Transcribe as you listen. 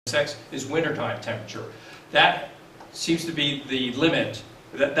insects is wintertime temperature. That seems to be the limit.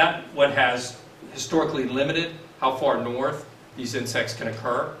 That what has historically limited how far north these insects can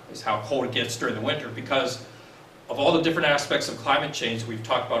occur, is how cold it gets during the winter, because of all the different aspects of climate change that we've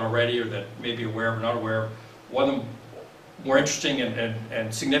talked about already, or that may be aware of or not aware of. One of the more interesting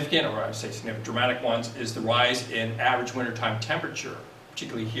and significant, or I would say significant, dramatic ones, is the rise in average wintertime temperature,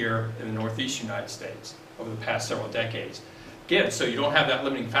 particularly here in the northeast United States over the past several decades. Again, so you don't have that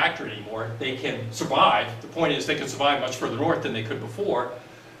limiting factor anymore. They can survive. The point is they can survive much further north than they could before.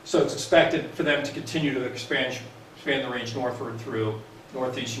 So it's expected for them to continue to expand the range northward through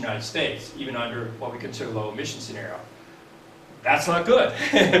northeast United States, even under what we consider low emission scenario. That's not good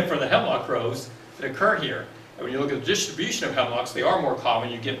for the hemlock groves that occur here. And when you look at the distribution of hemlocks, they are more common.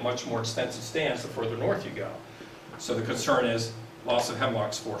 You get much more extensive stands the further north you go. So the concern is loss of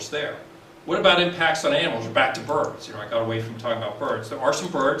hemlock spores there. What about impacts on animals? We're back to birds. You know, I got away from talking about birds. There are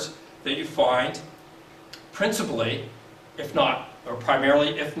some birds that you find principally, if not, or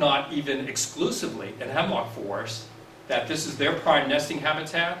primarily, if not even exclusively, in hemlock forests, that this is their prime nesting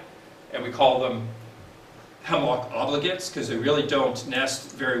habitat, and we call them hemlock obligates because they really don't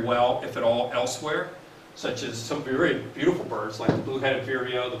nest very well, if at all, elsewhere, such as some very beautiful birds like the blue-headed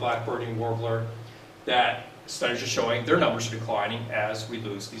vireo, the black-birding warbler, that studies are showing their numbers are declining as we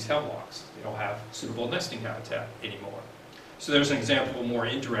lose these hemlocks. They don't have suitable nesting habitat anymore. So there's an example of a more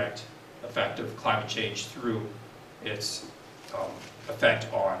indirect effect of climate change through its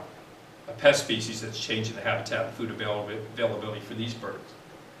effect on a pest species that's changing the habitat and food availability for these birds.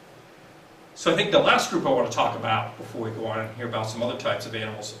 So I think the last group I want to talk about before we go on and hear about some other types of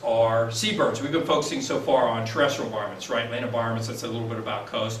animals are seabirds. We've been focusing so far on terrestrial environments, right? Land environments, that's a little bit about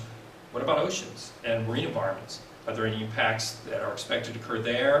coast. What about oceans and marine environments? Are there any impacts that are expected to occur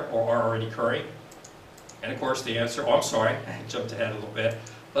there or are already occurring? And of course the answer, oh I'm sorry, I jumped ahead a little bit.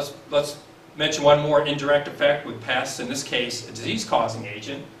 Let's mention one more indirect effect with pests, in this case a disease-causing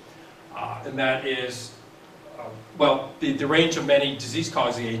agent, and that is, well, the range of many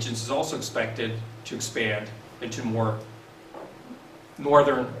disease-causing agents is also expected to expand into more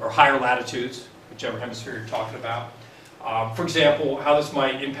northern or higher latitudes, whichever hemisphere you're talking about. For example, how this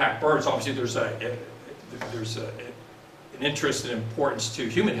might impact birds, obviously there's an interest and importance to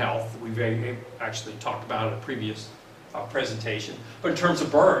human health that we've actually talked about in a previous presentation. But in terms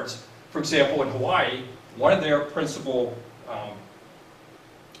of birds, for example, in Hawaii, one of their principal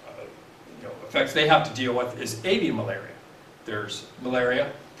effects they have to deal with is avian malaria. There's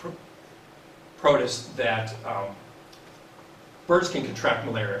malaria, protists that birds can contract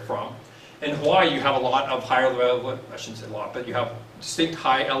malaria from. In Hawaii, you have a lot of higher level, I shouldn't say a lot, but you have distinct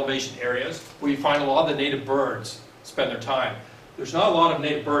high elevation areas where you find a lot of the native birds spend their time. There's not a lot of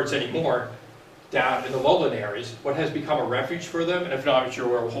native birds anymore down in the lowland areas. What has become a refuge for them, and if not, you're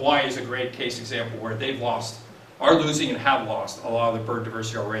aware, Hawaii is a great case example where they've lost, are losing and have lost a lot of the bird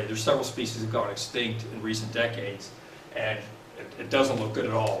diversity already. There's several species that have gone extinct in recent decades, and it doesn't look good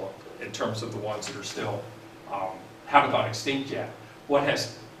at all in terms of the ones that are still haven't gone extinct yet. What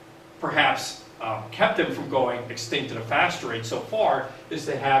has perhaps kept them from going extinct at a faster rate so far is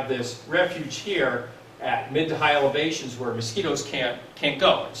they have this refuge here at mid to high elevations where mosquitoes can't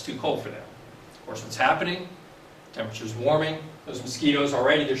go. It's too cold for them. Of course, what's happening? Temperature's warming. Those mosquitoes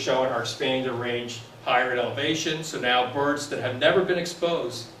already, they're showing, are expanding their range higher at elevation. So now birds that have never been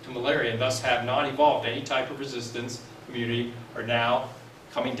exposed to malaria and thus have not evolved any type of resistance immunity are now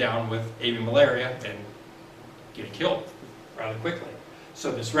coming down with avian malaria and getting killed rather quickly. So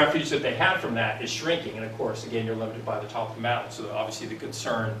this refuge that they had from that is shrinking, and of course, again, you're limited by the top of the mountain. So obviously, the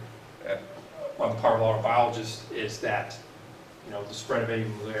concern on the part of a lot of biologists is that, the spread of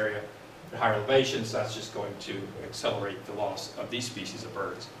avian malaria at higher elevations, that's just going to accelerate the loss of these species of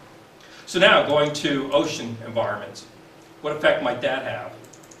birds. So now, going to ocean environments, what effect might that have?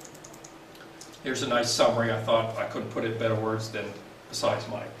 Here's a nice summary. I thought I couldn't put it in better words than besides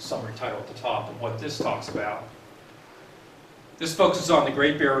my summary title at the top of what this talks about. This focuses on the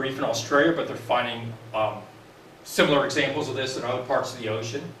Great Barrier Reef in Australia, but they're finding similar examples of this in other parts of the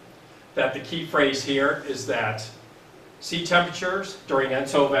ocean. That the key phrase here is that sea temperatures during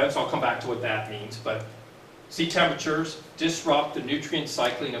ENSO events, I'll come back to what that means, but sea temperatures disrupt the nutrient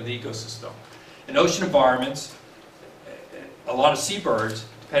cycling of the ecosystem. In ocean environments, a lot of seabirds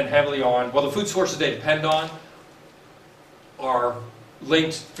depend heavily on, well, the food sources they depend on are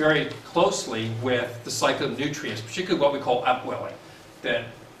linked very closely with the cycle of nutrients, particularly what we call upwelling. That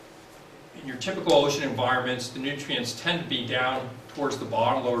in your typical ocean environments, the nutrients tend to be down towards the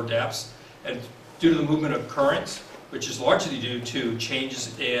bottom, lower depths, and due to the movement of currents, which is largely due to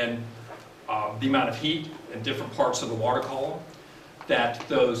changes in the amount of heat in different parts of the water column, that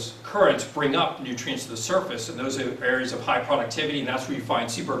those currents bring up nutrients to the surface, and those are areas of high productivity, and that's where you find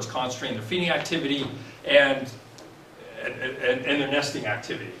seabirds concentrating their feeding activity and their nesting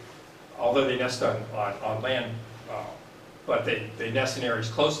activity. Although they nest on land, but they nest in areas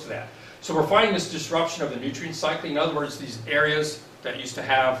close to that. So we're finding this disruption of the nutrient cycling. In other words, these areas that used to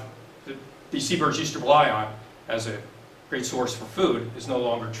have, these seabirds used to rely on as a great source for food is no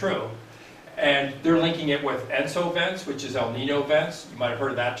longer true. And they're linking it with ENSO events, which is El Nino events. You might have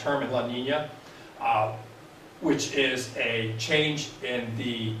heard of that term in La Nina, which is a change in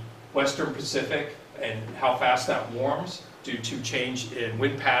the Western Pacific and how fast that warms due to change in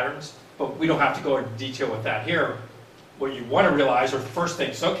wind patterns. But we don't have to go into detail with that here. What you want to realize, or the first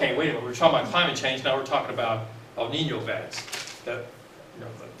thing is, okay, wait a minute, we're talking about climate change, now we're talking about El Nino events. That, you know,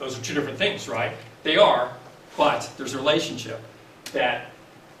 those are two different things, right? They are, but there's a relationship that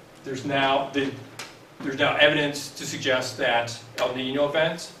there's now evidence to suggest that El Nino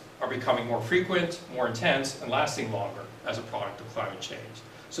events are becoming more frequent, more intense, and lasting longer as a product of climate change.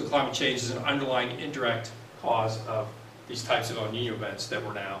 So climate change is an underlying indirect cause of these types of El Nino events that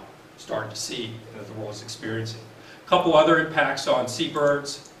we're now starting to see and that the world is experiencing. A couple other impacts on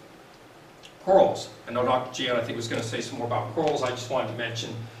seabirds. Corals. I know Dr. Gian, I think, was going to say some more about corals. I just wanted to mention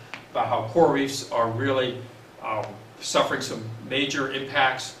about how coral reefs are really suffering some major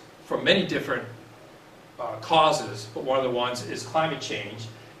impacts from many different causes, but one of the ones is climate change.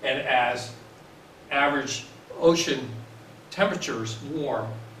 And as average ocean temperatures warm,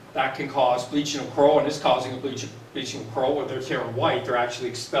 that can cause bleaching of coral, and is causing a bleaching of coral. When they're turning white, they're actually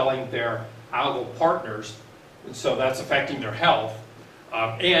expelling their algal partners, and so that's affecting their health,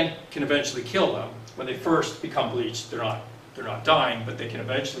 and can eventually kill them. When they first become bleached, they're not dying, but they can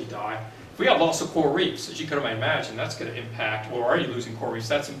eventually die. If we have loss of coral reefs, as you can imagine, that's going to impact, we're already losing coral reefs,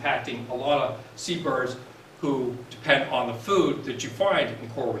 that's impacting a lot of seabirds who depend on the food that you find in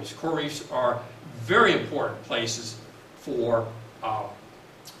coral reefs. Coral reefs are very important places for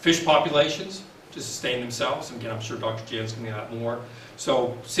fish populations to sustain themselves. And again, I'm sure Dr. Jan's going to get that more.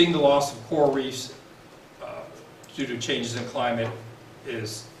 So seeing the loss of coral reefs due to changes in climate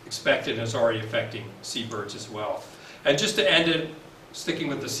is expected and is already affecting seabirds as well. And just to end it, sticking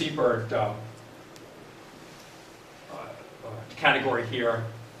with the seabird category here,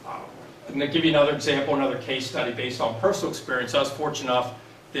 I'm going to give you another example, another case study based on personal experience. I was fortunate enough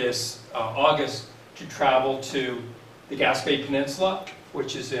this August to travel to the Gaspé Peninsula,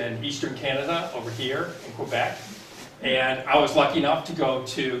 which is in eastern Canada, over here in Quebec. And I was lucky enough to go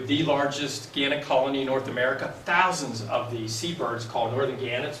to the largest gannet colony in North America. Thousands of these seabirds called northern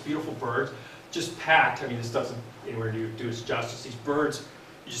gannets, beautiful birds, just packed. I mean, this doesn't anywhere do its justice. These birds,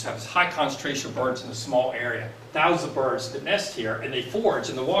 you just have this high concentration of birds in a small area. Thousands of birds that nest here, and they forage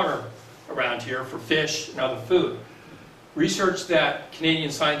in the water around here for fish and other food. Research that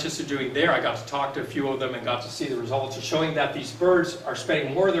Canadian scientists are doing there, I got to talk to a few of them and got to see the results, are showing that these birds are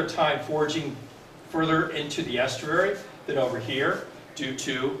spending more of their time foraging further into the estuary than over here due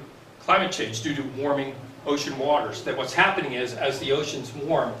to climate change, due to warming ocean waters. That what's happening is, as the oceans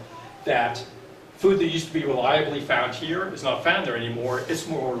warm, that food that used to be reliably found here is not found there anymore. It's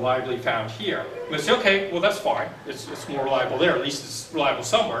more reliably found here. And they say, okay, well that's fine. It's more reliable there. At least it's reliable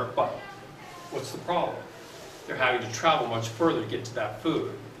somewhere. But what's the problem? They're having to travel much further to get to that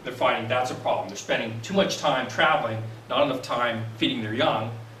food. They're finding that's a problem. They're spending too much time traveling, not enough time feeding their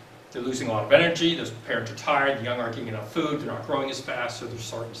young. They're losing a lot of energy. Those parents are tired. The young aren't getting enough food. They're not growing as fast. So they're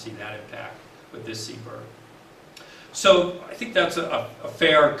starting to see that impact with this seabird. So I think that's a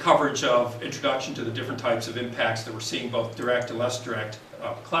fair coverage of introduction to the different types of impacts that we're seeing, both direct and less direct,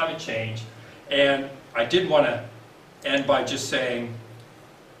 of climate change. And I did want to end by just saying,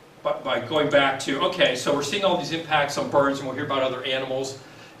 by going back to, okay, so we're seeing all these impacts on birds, and we'll hear about other animals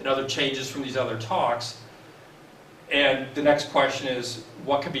and other changes from these other talks. And the next question is,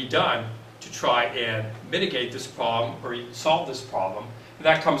 what can be done to try and mitigate this problem or even solve this problem? And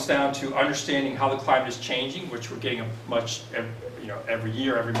that comes down to understanding how the climate is changing, which we're getting a much, every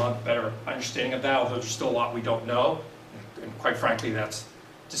year, every month, better understanding of that, although there's still a lot we don't know. And quite frankly, that's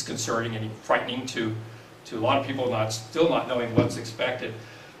disconcerting and frightening to a lot of people, still not knowing what's expected.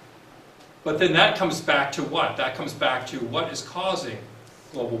 But then that comes back to what? That comes back to what is causing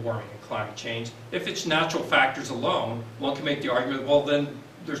global warming and climate change. If it's natural factors alone, one can make the argument, well then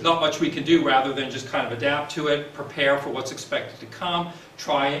there's not much we can do rather than just kind of adapt to it, prepare for what's expected to come,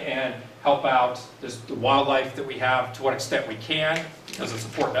 try and help out the wildlife that we have to what extent we can, because it's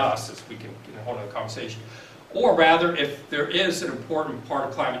important to us, as we can get a whole other conversation. Or rather, if there is an important part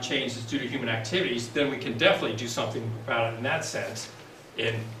of climate change that's due to human activities, then we can definitely do something about it in that sense,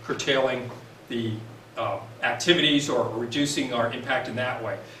 in curtailing the activities or reducing our impact in that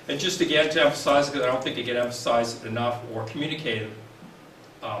way. And just again to emphasize, because I don't think it get emphasized enough or communicated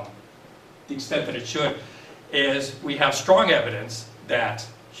the extent that it should, is we have strong evidence that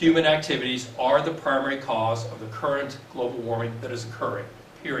human activities are the primary cause of the current global warming that is occurring,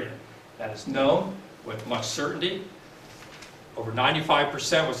 period. That is known with much certainty. Over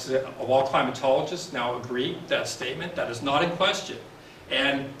 95% of all climatologists now agree with that statement. That is not in question.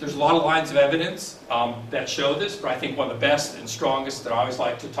 And there's a lot of lines of evidence that show this, but I think one of the best and strongest that I always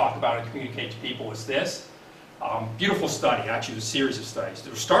like to talk about and communicate to people is this. Beautiful study, actually a series of studies.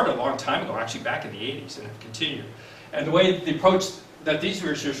 They were started a long time ago, actually back in the 80s, and have continued. And the way the approach that these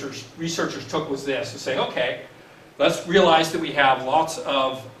researchers took was this, to say, okay, let's realize that we have lots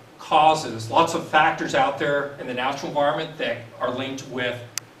of causes, lots of factors out there in the natural environment that are linked with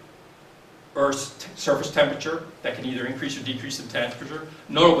Earth's surface temperature that can either increase or decrease in temperature.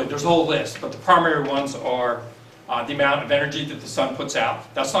 Notably, there's a whole list, but the primary ones are the amount of energy that the sun puts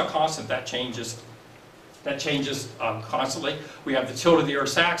out. That's not constant, that changes. That changes constantly. We have the tilt of the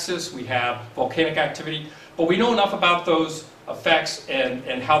Earth's axis, we have volcanic activity, but we know enough about those effects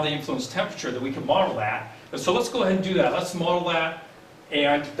and how they influence temperature that we can model that. And so let's go ahead and do that. Let's model that,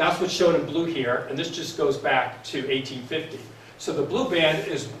 and that's what's shown in blue here, and this just goes back to 1850. So the blue band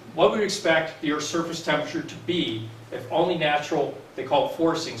is what we would expect the Earth's surface temperature to be if only natural, they call it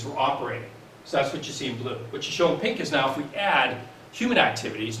forcings, were operating. So that's what you see in blue. What you show in pink is now if we add human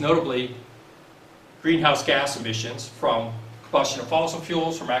activities, notably greenhouse gas emissions from combustion of fossil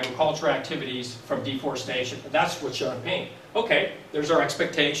fuels, from agriculture activities, from deforestation, and that's what's shown in pink. Okay, there's our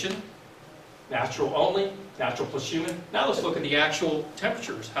expectation. Natural only, natural plus human. Now let's look at the actual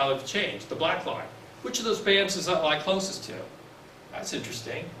temperatures, how they've changed, the black line. Which of those bands is that line closest to? That's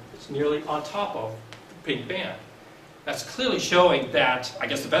interesting. It's nearly on top of the pink band. That's clearly showing that, I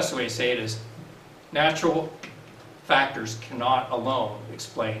guess the best way to say it is, natural factors cannot alone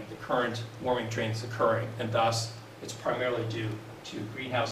explain the current warming trends occurring, and thus it's primarily due to greenhouse